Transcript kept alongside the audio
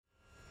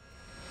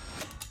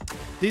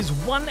There's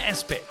one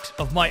aspect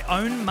of my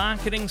own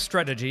marketing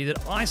strategy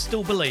that I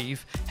still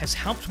believe has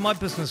helped my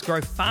business grow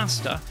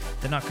faster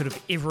than I could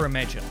have ever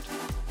imagined,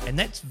 and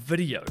that's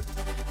video.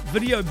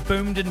 Video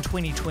boomed in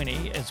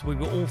 2020 as we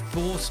were all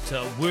forced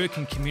to work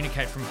and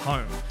communicate from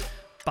home.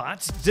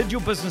 But did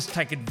your business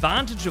take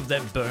advantage of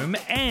that boom,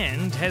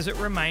 and has it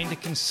remained a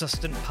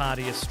consistent part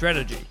of your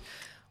strategy?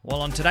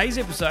 Well, on today's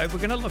episode, we're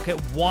going to look at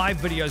why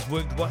videos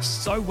worked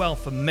so well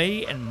for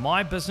me and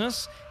my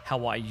business,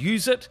 how I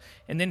use it,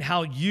 and then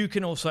how you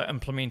can also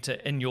implement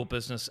it in your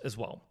business as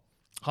well.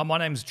 Hi, my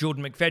name is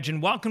Jordan McFadgen.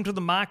 Welcome to the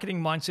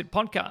Marketing Mindset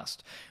Podcast.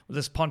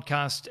 This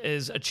podcast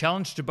is a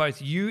challenge to both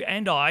you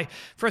and I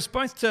for us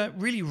both to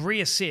really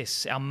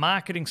reassess our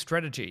marketing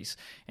strategies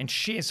and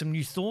share some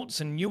new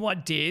thoughts and new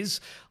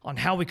ideas on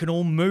how we can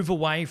all move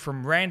away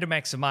from random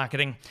acts of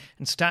marketing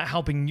and start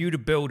helping you to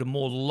build a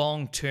more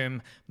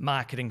long-term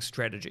marketing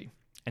strategy.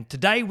 And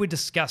today we're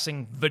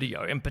discussing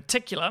video, in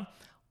particular,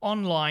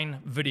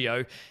 online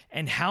video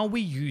and how we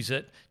use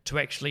it to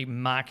actually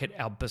market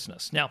our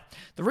business. Now,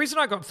 the reason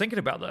I got thinking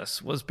about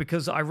this was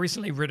because I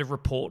recently read a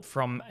report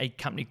from a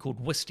company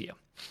called Wistia.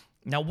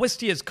 Now,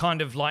 Wistia is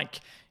kind of like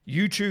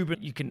YouTube.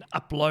 You can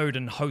upload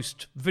and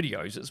host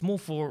videos. It's more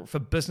for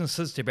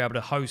businesses to be able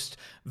to host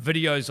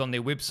videos on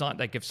their website.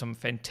 They give some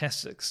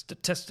fantastic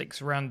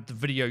statistics around the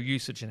video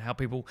usage and how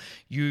people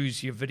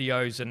use your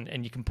videos,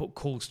 and you can put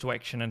calls to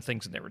action and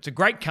things in there. It's a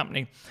great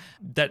company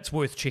that's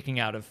worth checking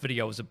out if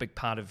video is a big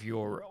part of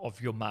your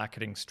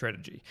marketing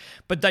strategy.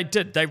 But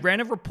they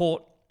ran a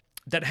report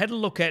that had a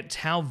look at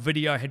how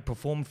video had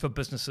performed for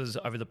businesses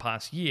over the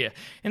past year.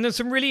 And there's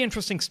some really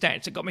interesting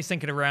stats that got me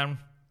thinking around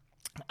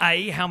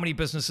how many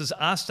businesses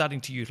are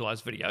starting to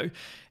utilize video,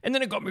 and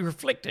then it got me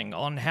reflecting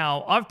on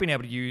how I've been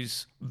able to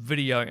use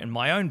video in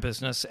my own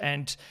business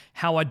and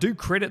how I do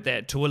credit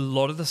that to a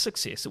lot of the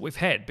success that we've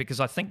had, because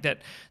I think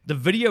that the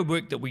video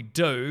work that we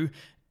do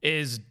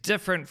is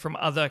different from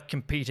other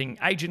competing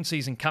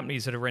agencies and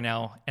companies that are in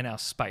our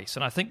space.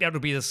 And I think that'll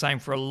be the same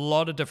for a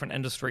lot of different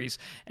industries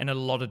and a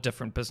lot of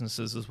different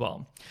businesses as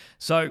well.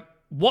 So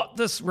what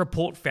this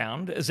report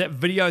found is that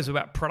videos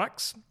about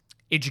products,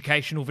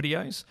 educational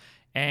videos,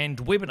 and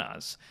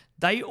webinars,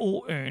 they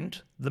all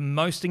earned the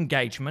most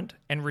engagement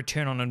and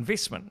return on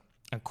investment,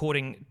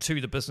 according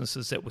to the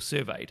businesses that were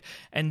surveyed.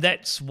 And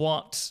that's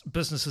what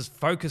businesses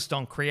focused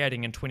on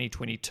creating in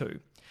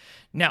 2022.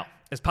 Now,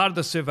 as part of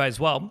the survey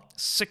as well,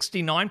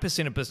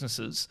 69% of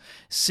businesses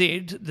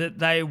said that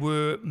they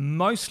were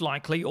most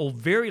likely or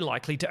very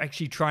likely to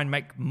actually try and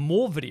make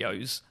more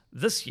videos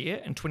this year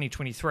in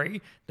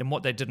 2023 than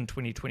what they did in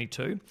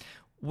 2022,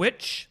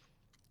 which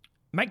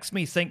makes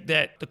me think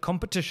that the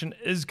competition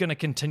is going to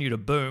continue to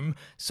boom.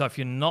 So if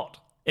you're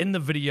not in the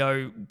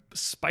video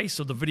space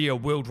or the video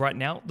world right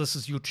now, this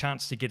is your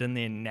chance to get in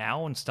there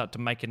now and start to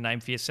make a name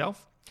for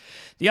yourself.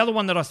 The other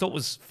one that I thought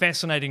was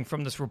fascinating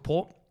from this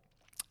report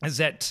is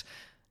that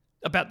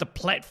about the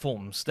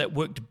platforms that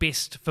worked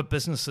best for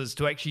businesses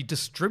to actually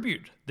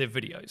distribute their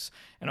videos.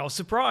 And I was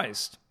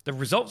surprised. The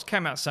results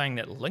came out saying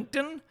that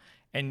LinkedIn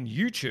and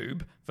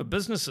YouTube for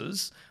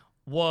businesses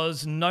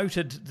was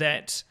noted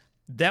that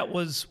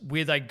was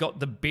where they got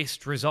the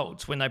best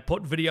results. When they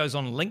put videos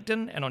on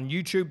LinkedIn and on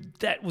YouTube,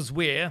 that was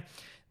where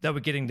they were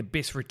getting the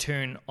best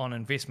return on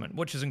investment,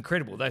 which is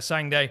incredible. They're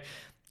saying they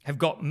have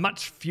got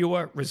much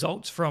fewer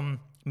results from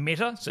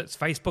Meta, so it's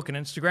Facebook and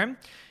Instagram,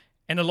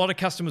 and a lot of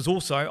customers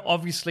also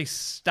obviously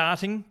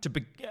starting to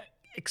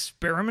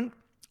experiment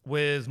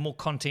with more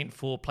content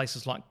for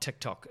places like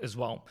TikTok as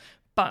well.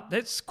 But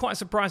that's quite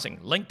surprising.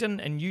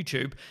 LinkedIn and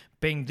YouTube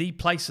being the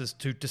places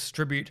to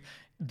distribute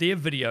their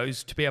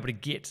videos to be able to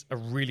get a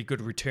really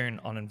good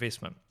return on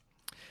investment.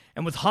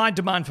 And with high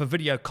demand for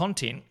video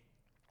content,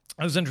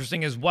 it was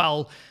interesting as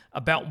well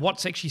about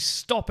what's actually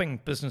stopping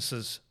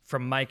businesses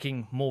from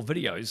making more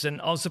videos.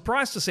 And I was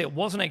surprised to see it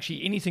wasn't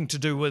actually anything to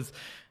do with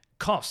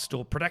cost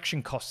or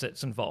production costs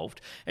that's involved.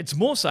 It's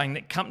more saying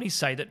that companies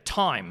say that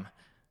time,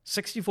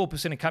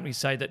 64% of companies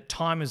say that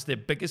time is their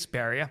biggest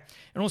barrier,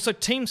 and also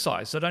team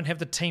size. They don't have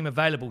the team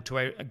available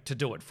to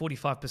do it.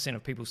 45%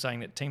 of people saying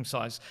that team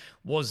size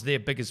was their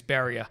biggest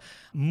barrier,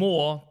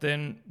 more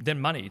than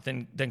money,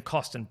 than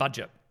cost and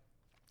budget.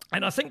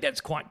 And I think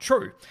that's quite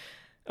true.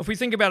 If we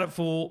think about it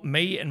for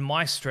me and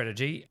my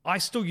strategy, I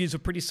still use a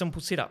pretty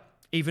simple setup,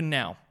 even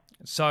now.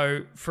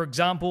 So, for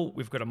example,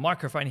 we've got a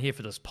microphone here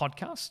for this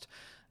podcast.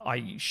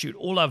 I shoot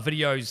all our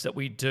videos that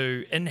we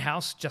do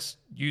in-house just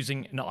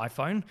using an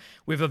iPhone.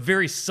 We have a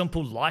very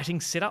simple lighting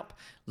setup,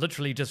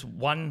 literally just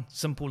one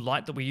simple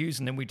light that we use,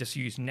 and then we just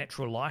use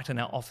natural light in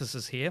our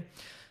offices here.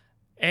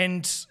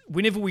 And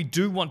whenever we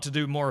do want to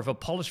do more of a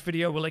polished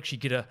video, we'll actually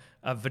get a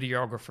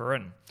videographer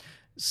in.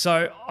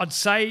 So I'd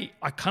say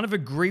I kind of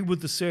agree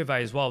with the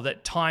survey as well,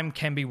 that time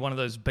can be one of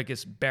those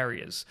biggest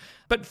barriers.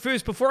 But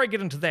first, before I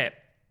get into that,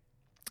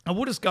 I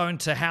will just go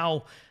into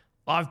how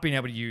I've been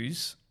able to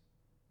use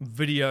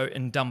video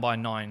in Done by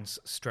Nine's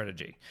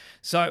strategy.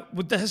 So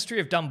with the history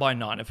of Done by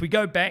Nine, if we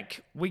go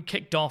back, we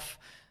kicked off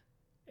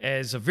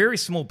as a very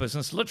small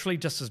business, literally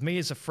just as me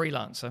as a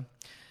freelancer,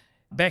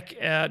 back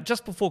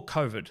just before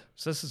COVID.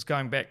 So this is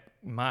going back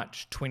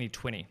March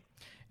 2020.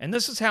 And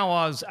this is how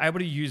I was able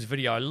to use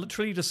video. I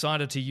literally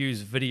decided to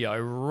use video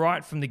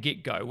right from the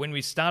get-go. When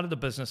we started the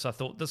business, I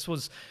thought this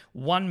was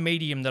one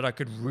medium that I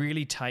could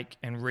really take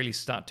and really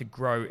start to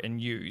grow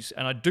and use.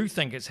 And I do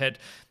think it's had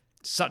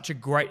such a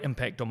great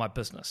impact on my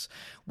business.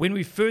 When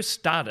we first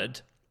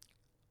started,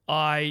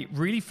 I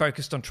really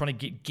focused on trying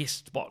to get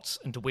guest spots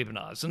into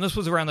webinars. And this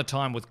was around the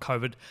time with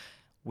COVID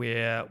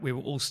where we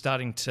were all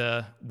starting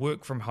to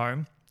work from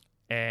home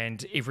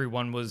and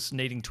everyone was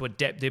needing to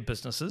adapt their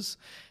businesses.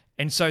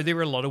 And so there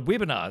were a lot of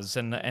webinars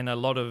and a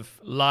lot of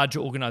larger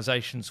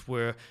organizations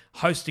were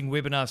hosting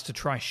webinars to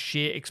try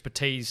share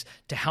expertise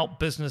to help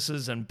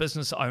businesses and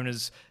business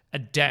owners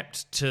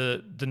adapt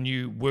to the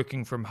new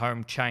working from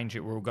home change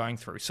that we're all going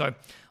through. So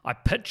I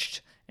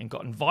pitched and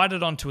got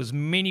invited onto as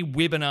many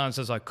webinars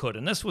as I could.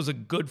 And this was a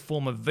good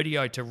form of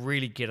video to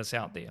really get us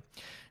out there.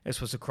 This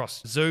was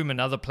across Zoom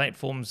and other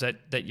platforms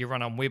that you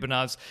run on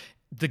webinars.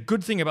 The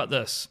good thing about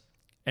this,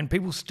 and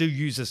people still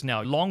use this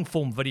now,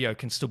 long-form video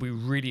can still be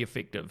really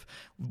effective.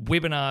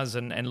 Webinars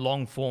and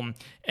long-form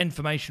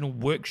informational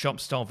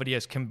workshop-style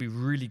videos can be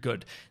really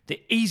good. They're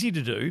easy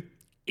to do.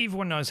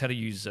 Everyone knows how to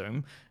use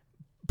Zoom.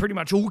 Pretty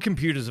much all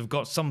computers have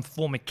got some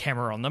form of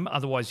camera on them.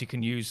 Otherwise, you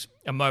can use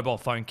a mobile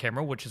phone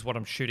camera, which is what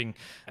I'm shooting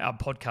our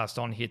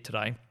podcast on here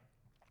today.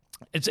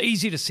 It's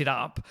easy to set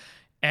up.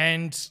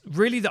 And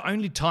really the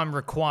only time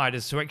required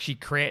is to actually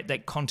create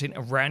that content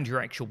around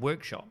your actual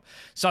workshop.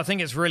 So I think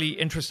it's really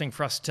interesting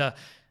for us to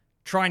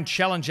try and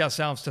challenge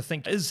ourselves to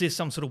think, is there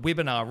some sort of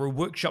webinar or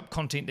workshop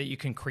content that you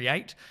can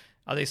create?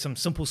 Are there some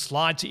simple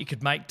slides that you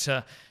could make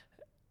to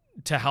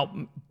help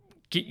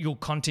get your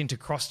content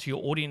across to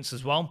your audience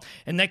as well?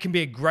 And that can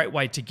be a great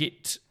way to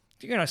get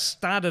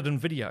started in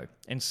video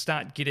and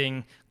start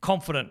getting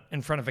confident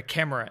in front of a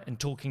camera and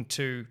talking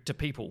to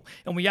people.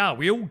 And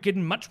we're all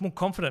getting much more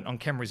confident on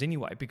cameras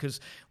anyway, because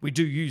we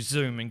do use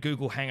Zoom and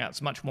Google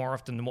Hangouts much more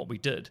often than what we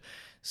did.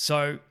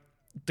 So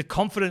the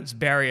confidence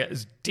barrier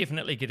is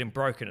definitely getting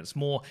broken. It's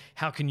more,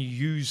 how can you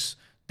use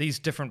these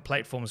different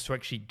platforms to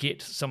actually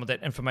get some of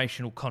that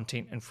informational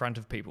content in front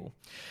of people?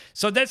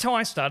 So that's how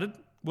I started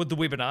with the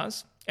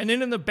webinars. And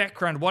then in the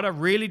background, what I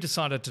really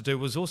decided to do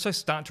was also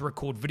start to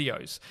record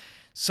videos.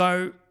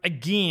 So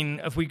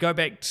again, if we go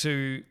back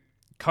to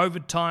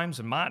COVID times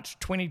in March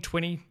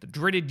 2020, the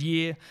dreaded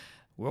year,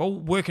 we're all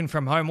working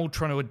from home, all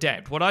trying to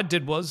adapt. What I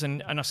did was,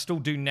 and I still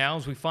do now,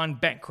 is we find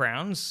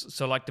backgrounds,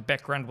 so like the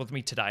background with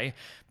me today,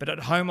 but at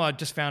home I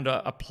just found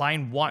a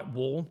plain white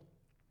wall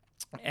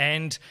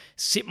and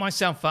set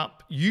myself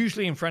up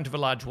usually in front of a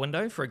large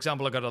window. For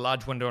example, I've got a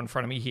large window in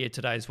front of me here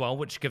today as well,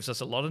 which gives us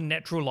a lot of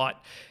natural light,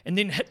 and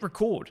then hit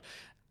record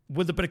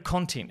with a bit of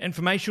content.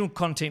 Informational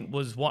content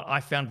was what I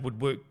found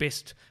would work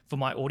best for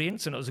my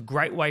audience, and it was a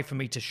great way for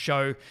me to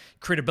show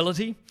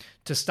credibility,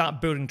 to start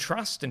building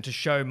trust, and to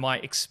show my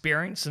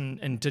experience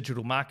in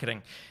digital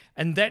marketing.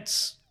 And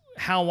that's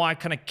how I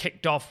kind of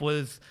kicked off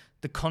with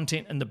the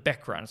content in the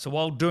background. So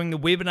while doing the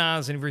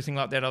webinars and everything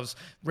like that, I was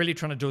really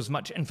trying to do as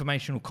much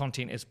informational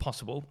content as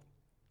possible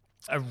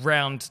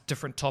around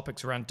different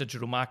topics around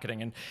digital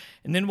marketing.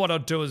 And then what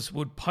I'd do is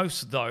would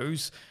post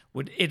those,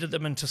 would edit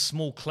them into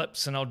small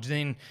clips, and I'd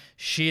then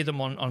share them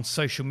on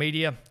social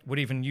media, would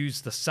even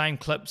use the same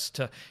clips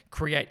to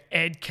create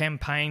ad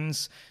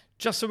campaigns,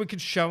 just so we could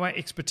show our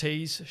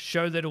expertise,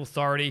 show that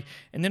authority,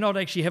 and then I'd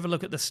actually have a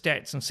look at the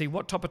stats and see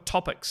what type of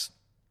topics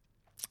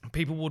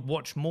people would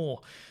watch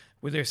more.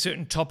 Were there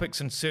certain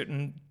topics and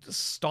certain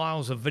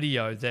styles of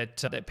video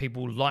that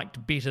people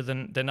liked better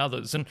than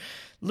others? And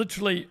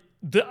literally,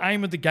 the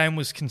aim of the game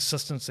was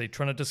consistency,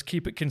 trying to just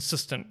keep it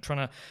consistent, trying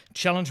to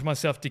challenge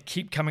myself to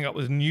keep coming up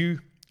with new,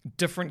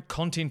 different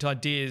content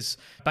ideas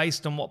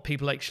based on what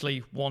people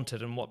actually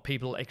wanted and what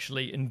people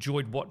actually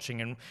enjoyed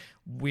watching, and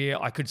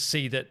where I could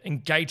see that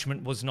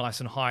engagement was nice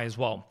and high as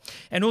well.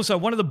 And also,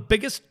 one of the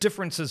biggest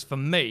differences for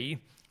me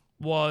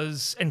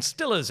was, and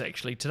still is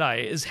actually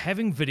today, is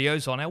having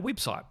videos on our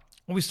website.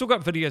 Well, we've still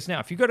got videos now.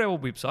 If you go to our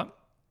website,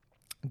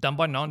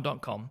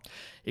 donebynone.com,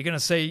 you're going to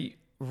see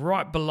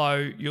right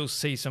below, you'll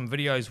see some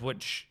videos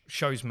which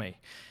shows me.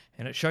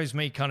 And it shows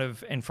me kind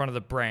of in front of the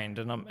brand.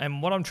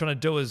 And what I'm trying to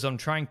do is I'm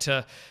trying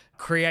to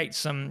create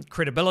some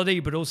credibility,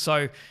 but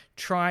also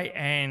try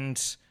and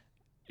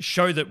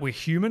show that we're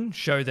human,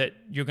 show that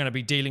you're going to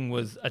be dealing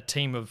with a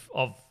team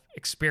of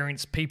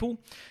experienced people.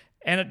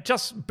 And it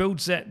just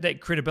builds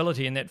that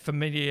credibility and that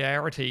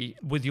familiarity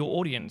with your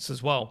audience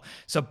as well.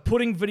 So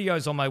putting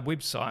videos on my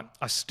website,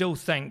 I still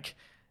think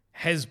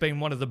has been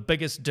one of the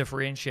biggest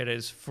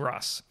differentiators for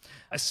us,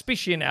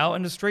 especially in our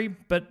industry,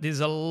 but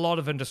there's a lot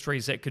of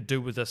industries that could do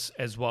with this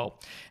as well.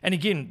 And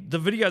again, the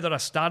video that I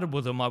started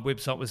with on my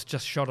website was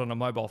just shot on a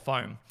mobile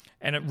phone,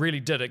 and it really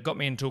did. It got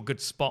me into a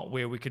good spot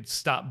where we could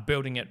start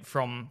building it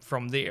from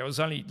there. It was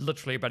only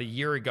literally about a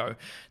year ago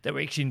that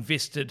we actually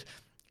invested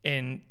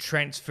in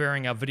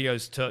transferring our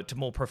videos to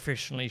more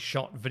professionally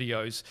shot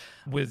videos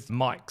with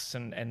mics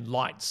and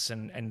lights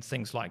and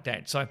things like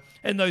that. So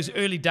in those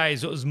early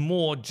days, it was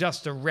more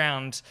just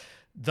around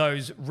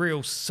those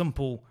real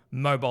simple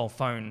mobile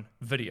phone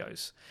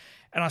videos.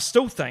 And I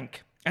still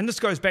think and this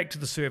goes back to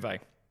the survey,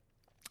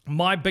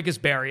 my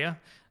biggest barrier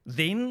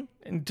then,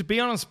 and to be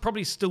honest,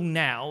 probably still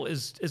now,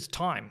 is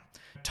time.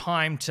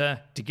 Time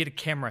to get a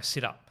camera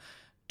set up,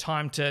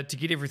 time to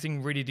get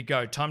everything ready to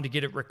go, time to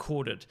get it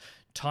recorded,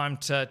 time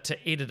to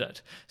edit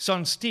it. So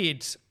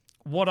instead,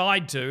 what I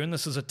do, and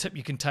this is a tip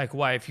you can take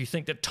away if you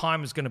think that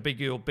time is going to be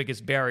your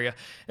biggest barrier,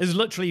 is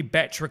literally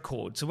batch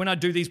record. So when I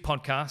do these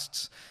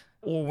podcasts,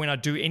 or when I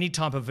do any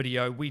type of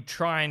video, we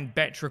try and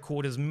batch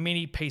record as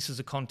many pieces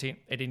of content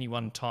at any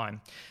one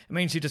time. It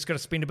means you just got to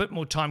spend a bit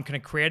more time kind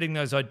of creating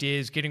those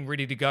ideas, getting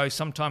ready to go.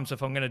 Sometimes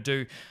if I'm going to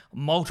do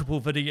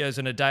multiple videos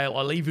in a day,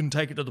 I'll even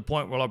take it to the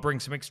point where I'll bring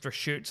some extra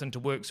shirts into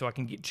work so I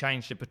can get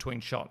changed in between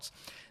shots.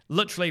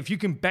 Literally, if you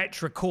can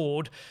batch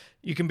record,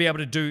 you can be able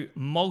to do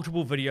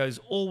multiple videos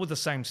all with the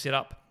same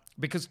setup,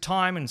 because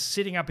time and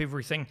setting up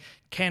everything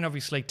can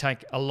obviously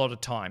take a lot of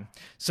time.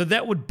 So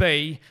that would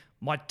be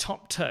my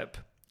top tip.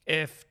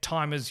 If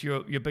time is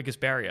your biggest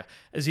barrier,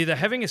 is either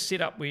having a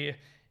setup where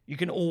you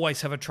can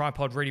always have a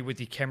tripod ready with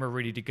your camera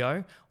ready to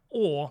go,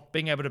 or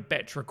being able to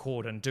batch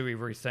record and do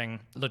everything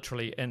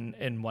literally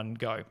in one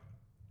go.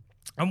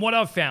 And what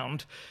I've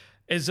found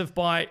is if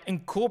by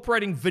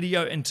incorporating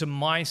video into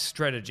my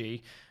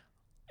strategy,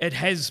 it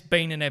has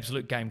been an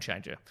absolute game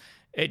changer.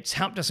 It's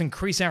helped us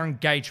increase our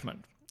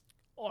engagement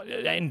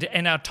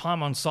and our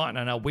time on site and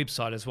on our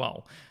website as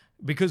well.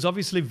 Because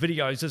obviously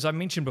videos, as I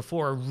mentioned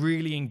before, are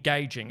really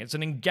engaging. It's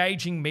an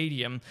engaging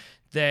medium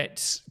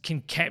that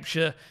can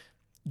capture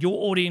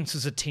your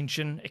audience's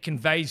attention. It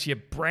conveys your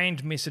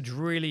brand message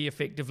really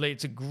effectively.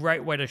 It's a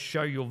great way to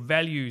show your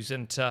values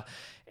and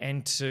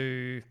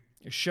to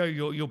show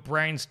your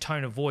brand's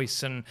tone of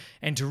voice and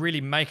to really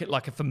make it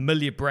like a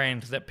familiar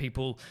brand that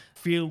people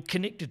feel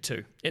connected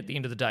to at the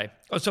end of the day.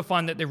 I also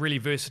find that they're really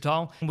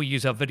versatile. We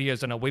use our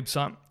videos on our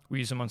website. We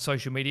use them on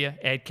social media,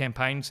 ad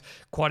campaigns.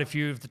 Quite a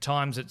few of the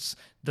times it's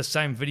the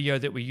same video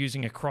that we're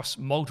using across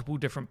multiple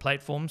different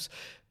platforms,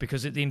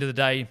 because at the end of the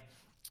day,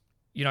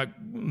 you know,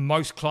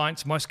 most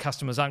clients, most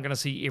customers aren't going to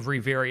see every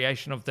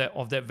variation of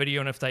that video,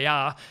 and if they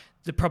are,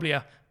 they're probably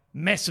a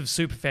massive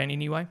super fan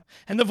anyway.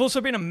 And they've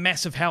also been a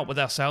massive help with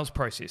our sales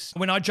process.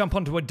 When I jump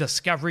onto a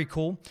discovery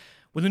call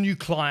with a new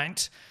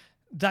client,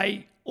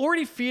 they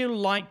already feel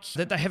like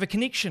that they have a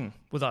connection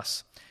with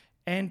us.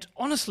 And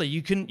honestly,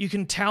 you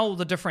can tell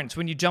the difference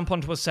when you jump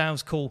onto a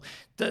sales call.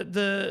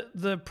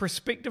 The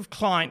prospective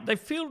client, they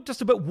feel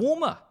just a bit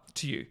warmer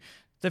to you.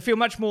 They feel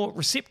much more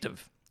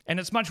receptive. And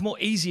it's much more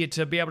easier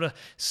to be able to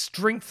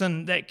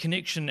strengthen that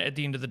connection at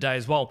the end of the day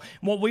as well.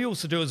 And what we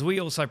also do is we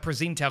also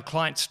present our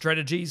client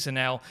strategies and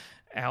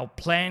our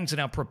plans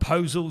and our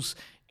proposals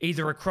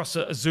either across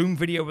a Zoom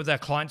video with our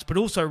clients, but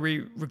also we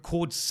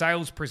record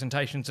sales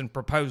presentations and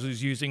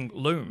proposals using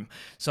Loom.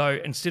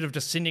 So instead of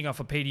just sending off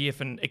a PDF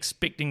and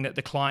expecting that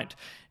the client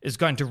is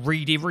going to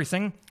read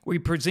everything, we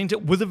present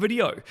it with a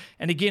video.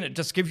 And again, it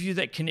just gives you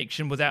that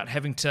connection without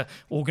having to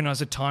organize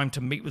a time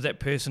to meet with that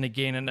person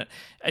again. And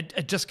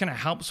it just kind of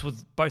helps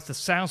with both the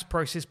sales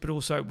process, but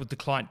also with the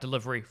client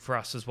delivery for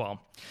us as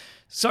well.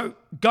 So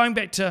going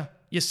back to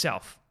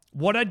yourself,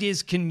 what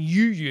ideas can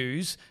you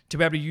use to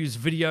be able to use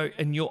video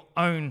in your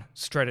own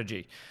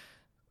strategy?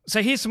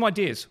 So here's some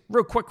ideas,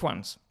 real quick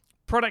ones.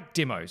 Product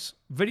demos,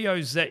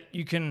 videos that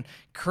you can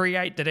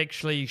create that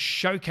actually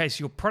showcase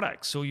your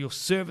products or your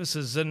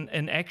services in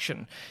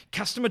action.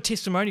 Customer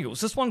testimonials,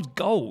 this one's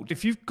gold.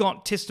 If you've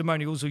got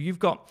testimonials or you've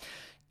got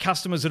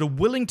customers that are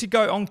willing to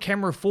go on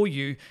camera for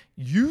you,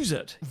 use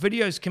it.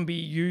 Videos can be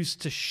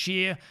used to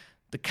share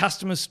the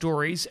customer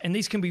stories, and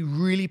these can be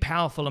really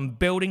powerful in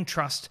building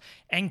trust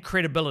and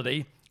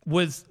credibility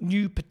with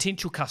new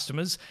potential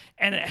customers,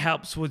 and it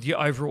helps with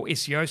your overall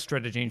SEO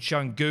strategy and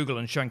showing Google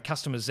and showing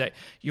customers that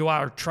you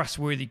are a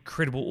trustworthy,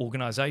 credible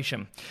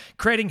organization.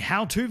 Creating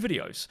how-to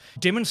videos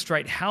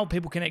demonstrate how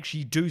people can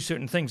actually do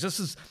certain things. This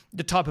is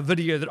the type of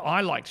video that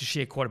I like to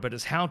share quite a bit,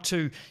 is how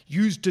to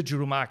use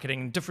digital marketing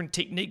and different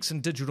techniques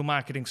and digital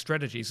marketing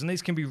strategies, and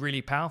these can be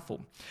really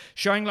powerful.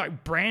 Showing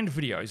like brand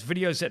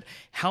videos that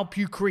help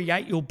you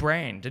create your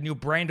brand and your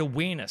brand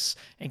awareness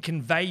and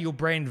convey your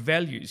brand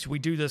values. We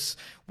do this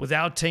with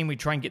our team. We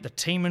try and get the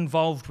team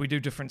involved. We do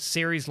different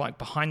series like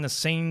behind the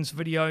scenes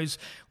videos.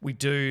 We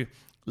do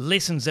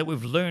lessons that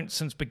we've learned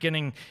since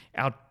beginning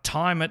our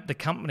time at the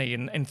company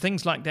and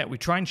things like that. We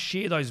try and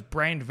share those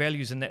brand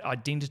values and that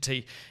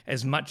identity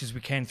as much as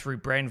we can through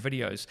brand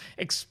videos.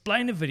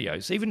 Explainer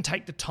videos, even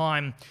take the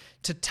time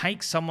to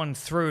take someone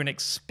through and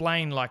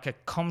explain like a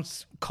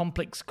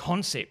complex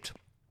concept,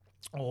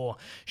 or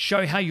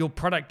show how your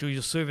product or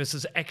your service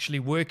is actually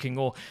working,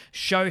 or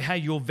show how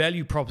your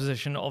value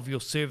proposition of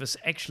your service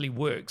actually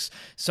works.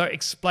 So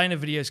explainer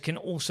videos can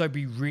also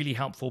be really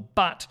helpful.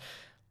 But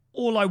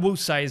All I will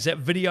say is that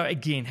video,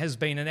 again, has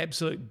been an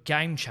absolute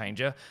game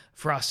changer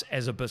for us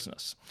as a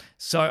business.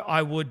 So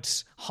I would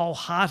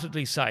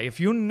wholeheartedly say, if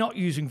you're not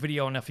using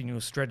video enough in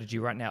your strategy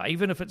right now,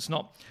 even if it's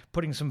not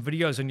putting some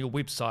videos on your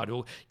website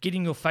or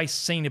getting your face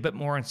seen a bit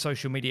more on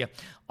social media,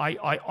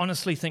 I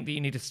honestly think that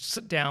you need to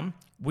sit down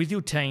with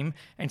your team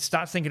and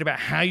start thinking about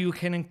how you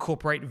can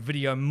incorporate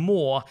video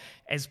more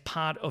as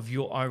part of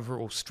your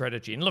overall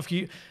strategy. And look,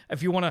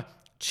 if you want to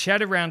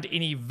chat around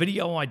any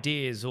video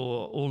ideas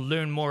or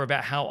learn more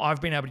about how I've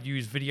been able to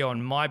use video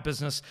in my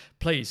business,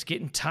 please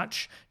get in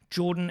touch.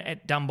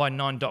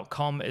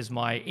 Jordan@doneby9.com is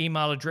my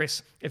email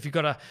address. If you've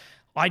got an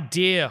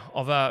idea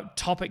of a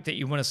topic that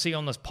you want to see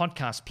on this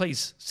podcast,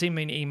 please send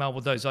me an email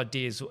with those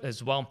ideas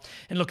as well.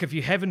 And look, if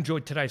you have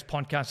enjoyed today's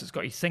podcast, it's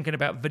got you thinking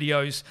about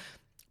videos,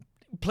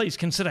 please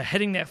consider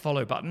hitting that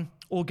follow button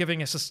or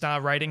giving us a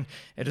star rating.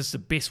 It is the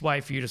best way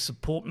for you to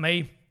support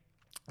me,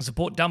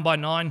 support Done by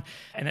 9,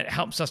 and it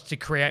helps us to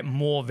create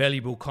more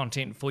valuable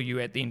content for you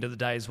at the end of the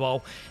day as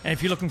well. And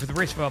if you're looking for the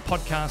rest of our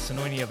podcasts and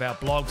any of our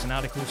blogs and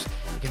articles,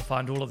 you can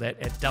find all of that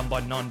at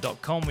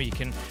doneby9.com, where you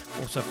can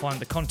also find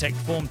the contact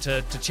form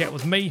to chat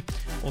with me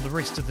or the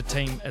rest of the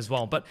team as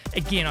well. But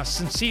again, I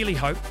sincerely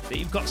hope that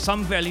you've got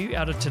some value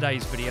out of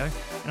today's video,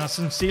 and I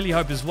sincerely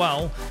hope as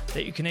well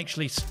that you can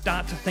actually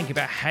start to think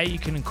about how you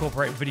can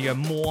incorporate video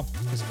more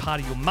as part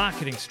of your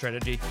marketing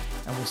strategy.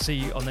 And we'll see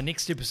you on the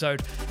next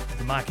episode of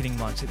the Marketing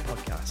Mindset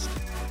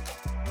Podcast.